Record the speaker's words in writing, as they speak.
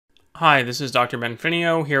Hi, this is Dr.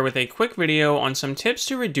 Benfinio here with a quick video on some tips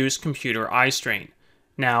to reduce computer eye strain.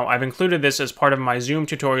 Now, I've included this as part of my Zoom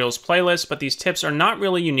tutorials playlist, but these tips are not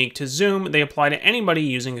really unique to Zoom. They apply to anybody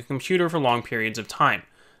using a computer for long periods of time.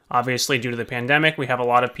 Obviously, due to the pandemic, we have a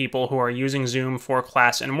lot of people who are using Zoom for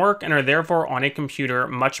class and work and are therefore on a computer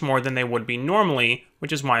much more than they would be normally,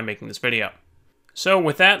 which is why I'm making this video. So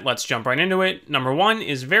with that, let's jump right into it. Number one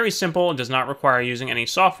is very simple. It does not require using any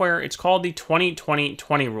software. It's called the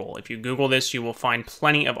 20-20-20 rule. If you Google this, you will find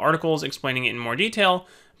plenty of articles explaining it in more detail.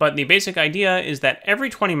 But the basic idea is that every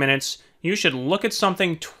 20 minutes, you should look at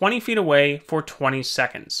something 20 feet away for 20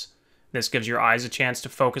 seconds. This gives your eyes a chance to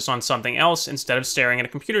focus on something else instead of staring at a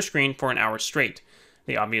computer screen for an hour straight.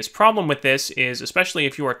 The obvious problem with this is, especially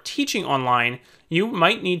if you are teaching online, you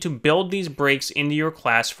might need to build these breaks into your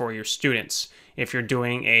class for your students. If you're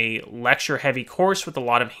doing a lecture-heavy course with a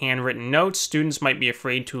lot of handwritten notes, students might be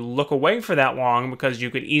afraid to look away for that long because you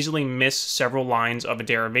could easily miss several lines of a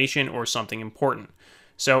derivation or something important.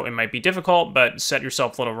 So it might be difficult, but set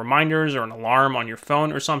yourself little reminders or an alarm on your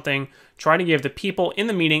phone or something. Try to give the people in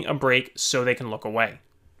the meeting a break so they can look away.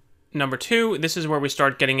 Number two, this is where we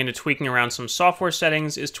start getting into tweaking around some software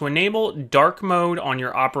settings, is to enable dark mode on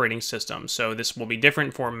your operating system. So this will be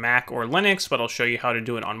different for Mac or Linux, but I'll show you how to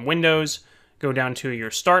do it on Windows. Go down to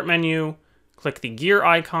your Start menu, click the gear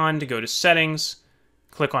icon to go to Settings,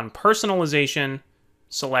 click on Personalization,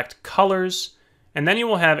 select Colors, and then you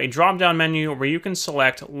will have a drop-down menu where you can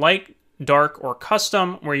select Light, Dark, or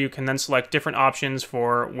Custom, where you can then select different options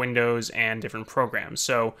for windows and different programs.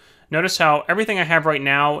 So notice how everything I have right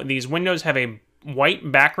now, these windows have a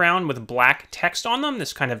white background with black text on them.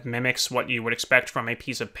 This kind of mimics what you would expect from a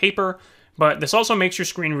piece of paper, but this also makes your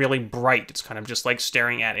screen really bright. It's kind of just like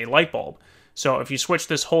staring at a light bulb. So if you switch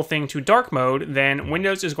this whole thing to dark mode, then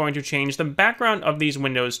Windows is going to change the background of these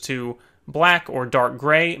windows to black or dark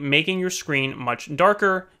gray, making your screen much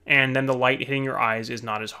darker, and then the light hitting your eyes is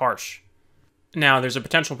not as harsh. Now, there's a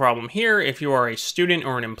potential problem here if you are a student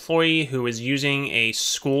or an employee who is using a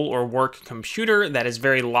school or work computer that is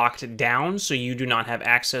very locked down, so you do not have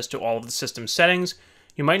access to all of the system settings.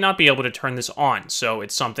 You might not be able to turn this on, so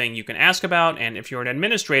it's something you can ask about, and if you're an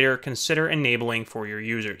administrator, consider enabling for your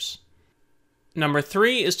users. Number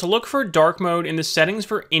three is to look for dark mode in the settings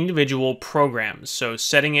for individual programs. So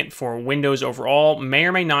setting it for Windows overall may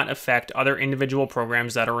or may not affect other individual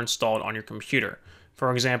programs that are installed on your computer.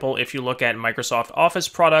 For example, if you look at Microsoft Office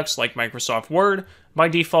products like Microsoft Word, by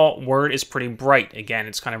default, Word is pretty bright. Again,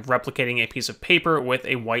 it's kind of replicating a piece of paper with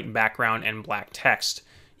a white background and black text.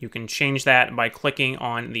 You can change that by clicking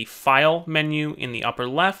on the File menu in the upper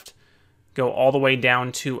left, go all the way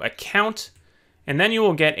down to Account, and then you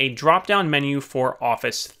will get a drop-down menu for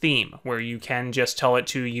Office Theme, where you can just tell it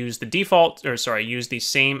to use use the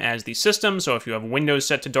same as the system. So if you have Windows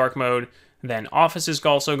set to dark mode, then Office is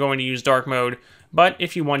also going to use dark mode. But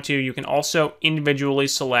if you want to, you can also individually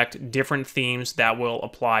select different themes that will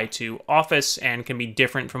apply to Office and can be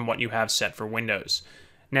different from what you have set for Windows.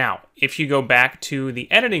 Now, if you go back to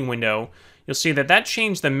the editing window, you'll see that that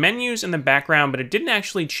changed the menus in the background, but it didn't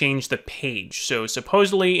actually change the page. So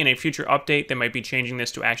supposedly in a future update, they might be changing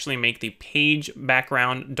this to actually make the page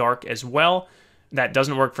background dark as well. That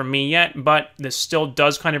doesn't work for me yet, but this still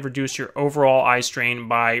does kind of reduce your overall eye strain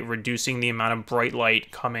by reducing the amount of bright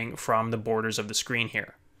light coming from the borders of the screen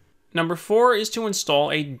here. Number four is to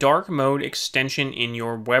install a dark mode extension in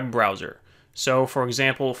your web browser. So for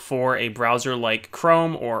example, for a browser like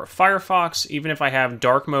Chrome or Firefox, even if I have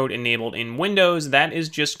dark mode enabled in Windows, that is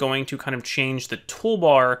just going to kind of change the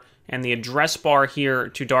toolbar and the address bar here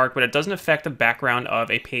to dark, but it doesn't affect the background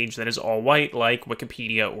of a page that is all white like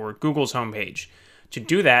Wikipedia or Google's homepage. To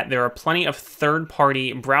do that, there are plenty of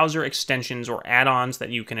third-party browser extensions or add-ons that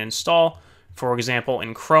you can install. For example,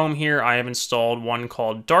 in Chrome here, I have installed one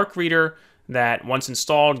called Dark Reader that once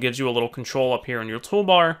installed gives you a little control up here in your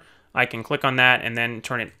toolbar. I can click on that and then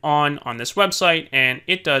turn it on this website, and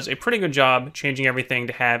it does a pretty good job changing everything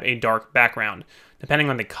to have a dark background. Depending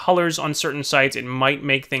on the colors on certain sites, it might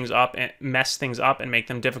make things up and mess things up and make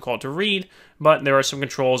them difficult to read, but there are some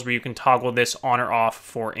controls where you can toggle this on or off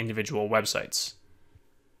for individual websites.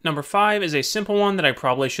 Number five is a simple one that I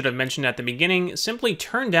probably should have mentioned at the beginning. Simply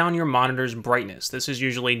turn down your monitor's brightness. This is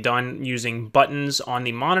usually done using buttons on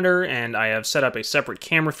the monitor, and I have set up a separate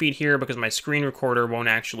camera feed here because my screen recorder won't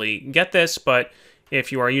actually get this, but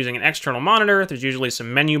if you are using an external monitor, there's usually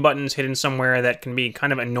some menu buttons hidden somewhere that can be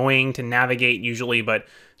kind of annoying to navigate usually, but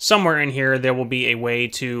somewhere in here there will be a way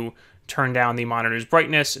to turn down the monitor's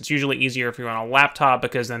brightness. It's usually easier if you're on a laptop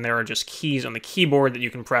because then there are just keys on the keyboard that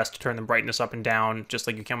you can press to turn the brightness up and down, just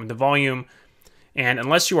like you can with the volume. And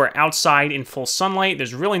unless you are outside in full sunlight,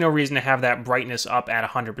 there's really no reason to have that brightness up at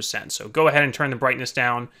 100%. So go ahead and turn the brightness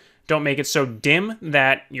down. Don't make it so dim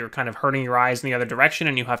that you're kind of hurting your eyes in the other direction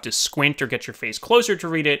and you have to squint or get your face closer to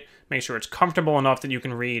read it. Make sure it's comfortable enough that you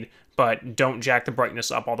can read, but don't jack the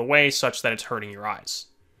brightness up all the way such that it's hurting your eyes.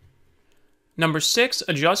 Number 6,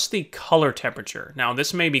 adjust the color temperature. Now,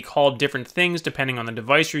 this may be called different things depending on the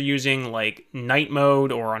device you're using, like night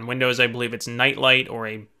mode, or on Windows, I believe it's night light or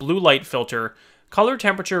a blue light filter. Color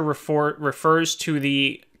temperature refers to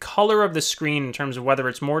the color of the screen in terms of whether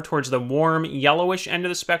it's more towards the warm yellowish end of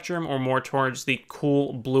the spectrum or more towards the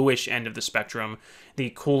cool bluish end of the spectrum.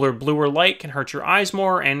 The cooler bluer light can hurt your eyes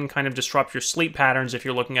more and kind of disrupt your sleep patterns if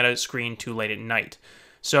you're looking at a screen too late at night.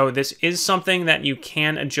 So this is something that you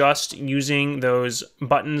can adjust using those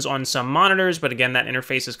buttons on some monitors, but again, that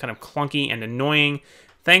interface is kind of clunky and annoying.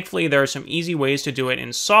 Thankfully, there are some easy ways to do it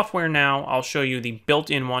in software now. I'll show you the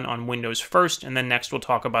built-in one on Windows first, and then next we'll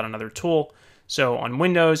talk about another tool. So on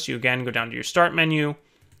Windows, you again go down to your Start menu,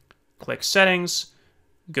 click Settings,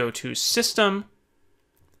 go to System,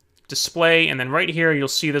 Display, and then right here you'll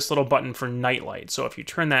see this little button for Night Light. So if you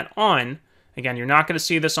turn that on, again, you're not going to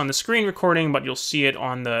see this on the screen recording, but you'll see it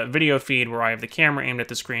on the video feed where I have the camera aimed at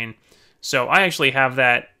the screen. So I actually have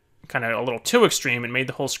that kind of a little too extreme. It made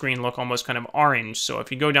the whole screen look almost kind of orange. So if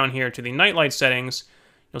you go down here to the nightlight settings,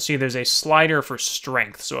 you'll see there's a slider for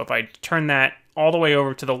strength. So if I turn that all the way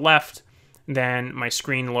over to the left, then my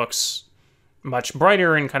screen looks much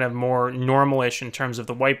brighter and kind of more normal-ish in terms of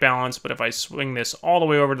the white balance. But if I swing this all the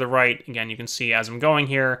way over to the right, again, you can see as I'm going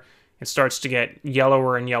here, it starts to get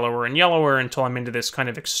yellower and yellower and yellower until I'm into this kind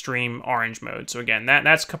of extreme orange mode. So again,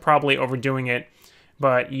 that's probably overdoing it,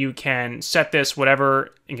 but you can set this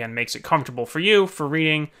whatever, again, makes it comfortable for you for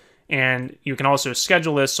reading, and you can also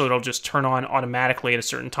schedule this so it'll just turn on automatically at a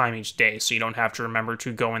certain time each day, so you don't have to remember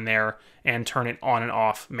to go in there and turn it on and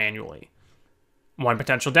off manually. One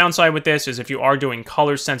potential downside with this is if you are doing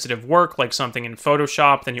color-sensitive work, like something in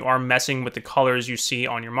Photoshop, then you are messing with the colors you see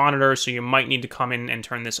on your monitor, so you might need to come in and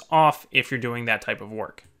turn this off if you're doing that type of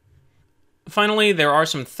work. Finally, there are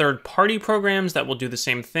some third-party programs that will do the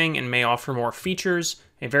same thing and may offer more features.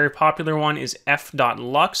 A very popular one is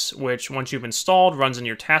f.lux, which once you've installed runs in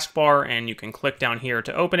your taskbar and you can click down here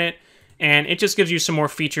to open it, and it just gives you some more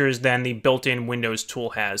features than the built-in Windows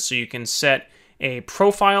tool has. So you can set a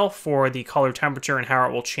profile for the color temperature and how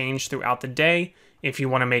it will change throughout the day. If you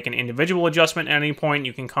want to make an individual adjustment at any point,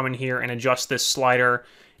 you can come in here and adjust this slider.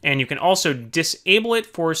 And you can also disable it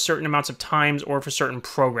for certain amounts of times or for certain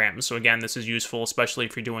programs. So again, this is useful, especially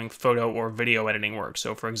if you're doing photo or video editing work.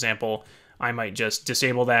 So for example, I might just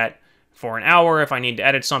disable that for an hour if I need to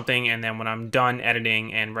edit something, and then when I'm done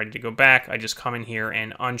editing and ready to go back, I just come in here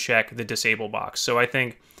and uncheck the disable box. So I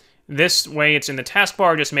think this way it's in the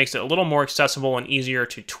taskbar just makes it a little more accessible and easier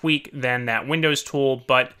to tweak than that Windows tool,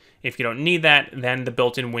 but if you don't need that, then the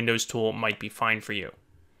built-in Windows tool might be fine for you.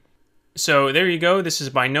 So there you go. This is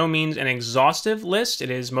by no means an exhaustive list. It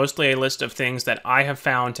is mostly a list of things that I have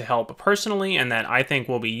found to help personally and that I think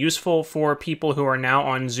will be useful for people who are now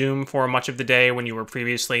on Zoom for much of the day when you were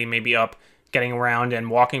previously maybe up getting around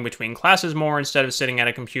and walking between classes more instead of sitting at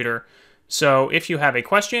a computer. So if you have a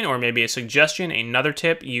question or maybe a suggestion, another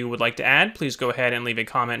tip you would like to add, please go ahead and leave a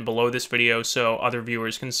comment below this video so other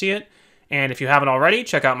viewers can see it. And if you haven't already,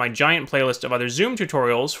 check out my giant playlist of other Zoom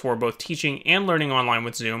tutorials for both teaching and learning online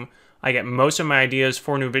with Zoom. I get most of my ideas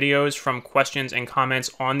for new videos from questions and comments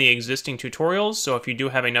on the existing tutorials, so if you do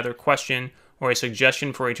have another question or a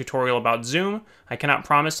suggestion for a tutorial about Zoom, I cannot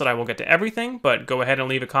promise that I will get to everything, but go ahead and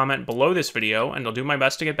leave a comment below this video and I'll do my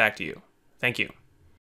best to get back to you. Thank you.